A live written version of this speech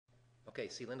Okay,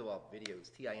 see Lindelof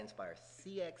videos, ti-nspire,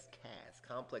 CX-CAS,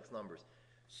 complex numbers,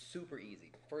 super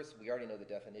easy. First, we already know the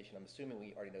definition. I'm assuming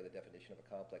we already know the definition of a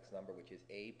complex number, which is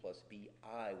a plus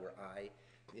bi, where I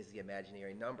is the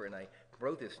imaginary number. And I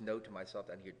wrote this note to myself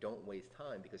down here, don't waste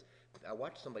time, because I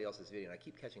watched somebody else's video, and I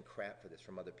keep catching crap for this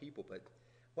from other people, but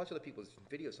I watch other people's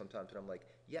videos sometimes, and I'm like,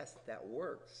 yes, that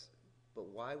works, but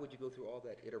why would you go through all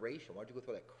that iteration? Why would you go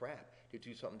through all that crap to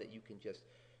do something that you can just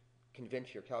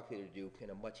convince your calculator to do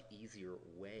in a much easier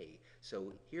way?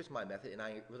 So here's my method, and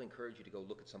I really encourage you to go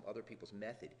look at some other people's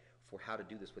method for how to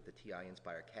do this with the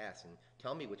ti-nspire CAS and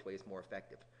tell me which way is more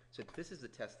effective. So this is the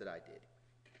test that I did,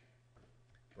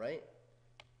 right?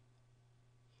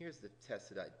 Here's the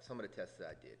test that some of the tests that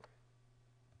I did.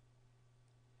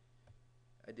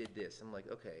 I did this. I'm like,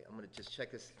 okay, I'm going to just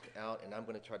check this out, and I'm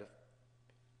going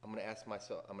to ask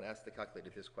myself, I'm going to ask the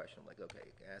calculator this question. I'm like, okay,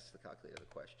 ask the calculator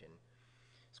the question.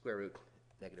 Square root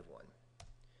negative 1.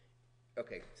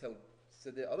 Okay, so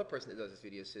the other person that does this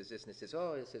video says this, and it says,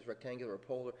 oh, it says rectangular or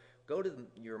polar. Go to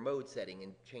your mode setting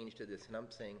and change to this. And I'm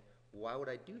saying, why would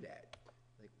I do that?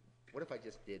 Like, what if I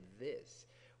just did this?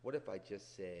 What if I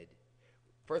just said,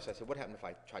 first I said, what happened if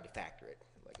I tried to factor it?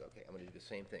 I'm like, okay, I'm going to do the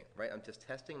same thing, right? I'm just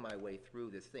testing my way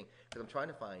through this thing because I'm trying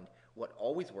to find what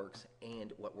always works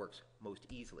and what works most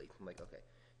easily. I'm like, okay,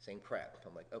 same crap.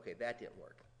 I'm like, okay, that didn't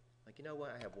work. Like, you know what?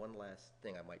 I have one last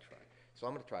thing I might try. So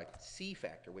I'm going to try C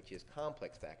factor, which is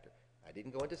complex factor. I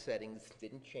didn't go into settings,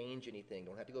 didn't change anything,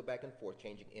 don't have to go back and forth,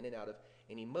 changing in and out of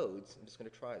any modes. I'm just going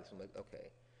to try this. I'm like,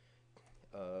 okay.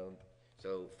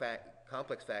 So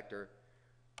complex factor,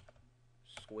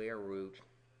 square root,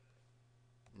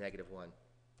 negative 1.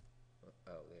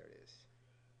 Oh, there it is.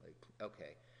 Like,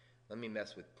 okay. Let me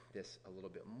mess with this a little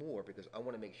bit more because I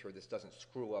want to make sure this doesn't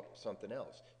screw up something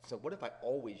else. So what if I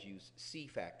always use C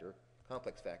factor,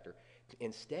 complex factor,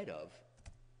 instead of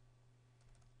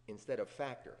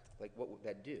factor? Like, what would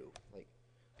that do? Like,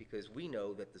 because we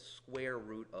know that the square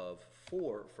root of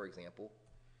 4, for example,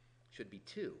 should be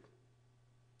 2.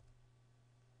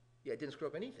 Yeah, it didn't screw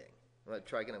up anything. I'm going to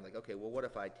try again. I'm like, okay, well, what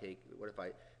if I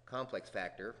complex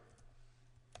factor,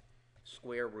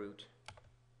 square root,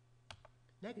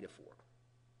 negative 4?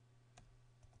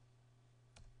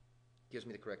 Gives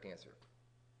me the correct answer.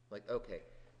 Like, okay,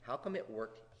 how come it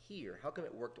worked here? How come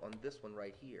it worked on this one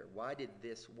right here? Why did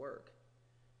this work?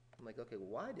 I'm like, okay, well,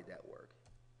 why did that work?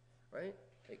 Right?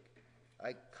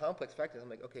 Like, complex factors, I'm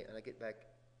like, okay, and I get back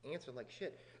answer, I'm like,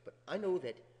 shit. But I know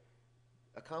that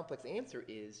a complex answer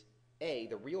is A,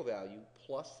 the real value,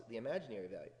 plus the imaginary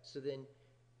value. So then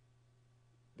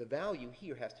the value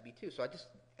here has to be 2. So I just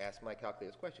asked my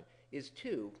calculator this question. Is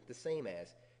 2 the same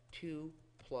as 2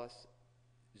 plus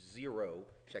 0?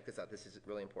 Check this out. This is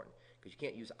really important because you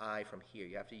can't use I from here.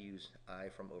 You have to use I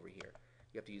from over here.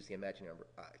 You have to use the imaginary number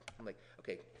I. I'm like,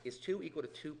 okay, is 2 equal to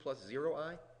 2 plus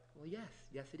 0I? Well, yes.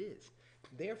 Yes, it is.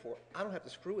 Therefore, I don't have to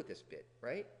screw with this bit,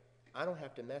 right? I don't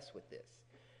have to mess with this.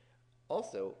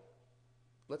 Also,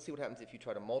 let's see what happens if you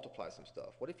try to multiply some stuff.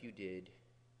 What if you did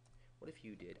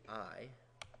I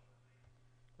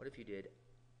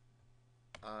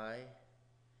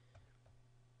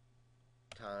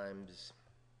times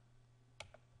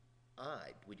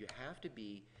I? Would you have to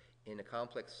be in a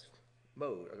complex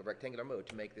mode, or a rectangular mode,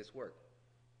 to make this work?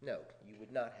 No, you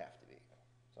would not have to be.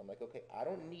 So I'm like, okay, I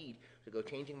don't need to go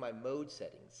changing my mode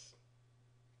settings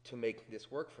to make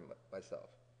this work for myself.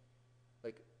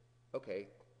 Like, okay,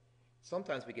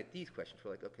 sometimes we get these questions.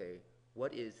 We're like, okay,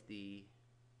 what is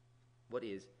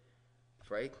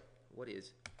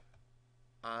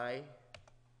I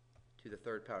to the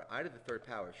third power? I to the third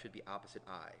power should be opposite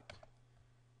I.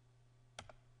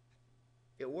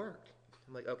 It worked.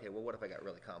 I'm like, okay, well, what if I got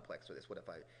really complex with this? What if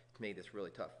I made this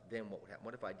really tough? Then what would happen?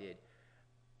 What if I did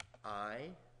I,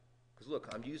 because look,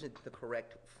 I'm using the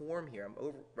correct form here. I'm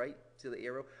over right to the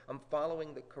arrow. I'm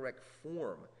following the correct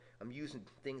form. I'm using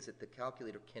things that the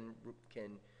calculator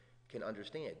can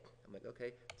understand. I'm like,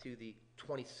 okay, to the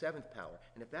 27th power.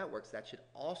 And if that works, that should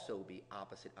also be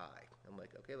opposite I. I'm like,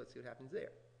 okay, let's see what happens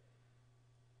there.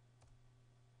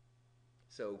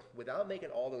 So without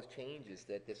making all those changes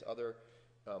that this other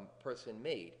person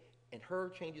made, and her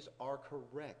changes are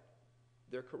correct.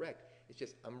 They're correct. It's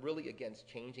just I'm really against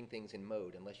changing things in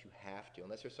mode unless you have to,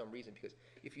 unless there's some reason, because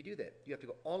if you do that, you have to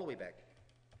go all the way back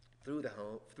through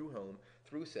home,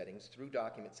 through settings, through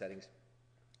document settings.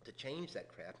 To change that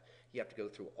crap, you have to go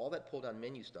through all that pull-down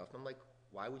menu stuff. And I'm like,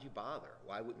 why would you bother?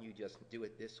 Why wouldn't you just do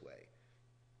it this way?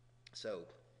 So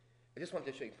I just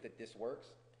wanted to show you that this works.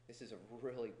 This is a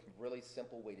really, really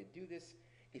simple way to do this.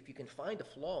 If you can find a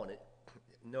flaw in it,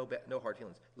 no hard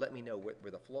feelings. Let me know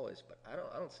where the flaw is, but I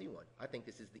don't see one. I think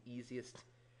this is the easiest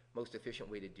most efficient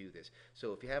way to do this.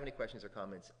 So if you have any questions or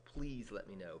comments, please let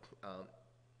me know.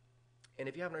 And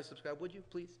if you haven't already subscribed, would you?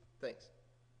 Please? Thanks.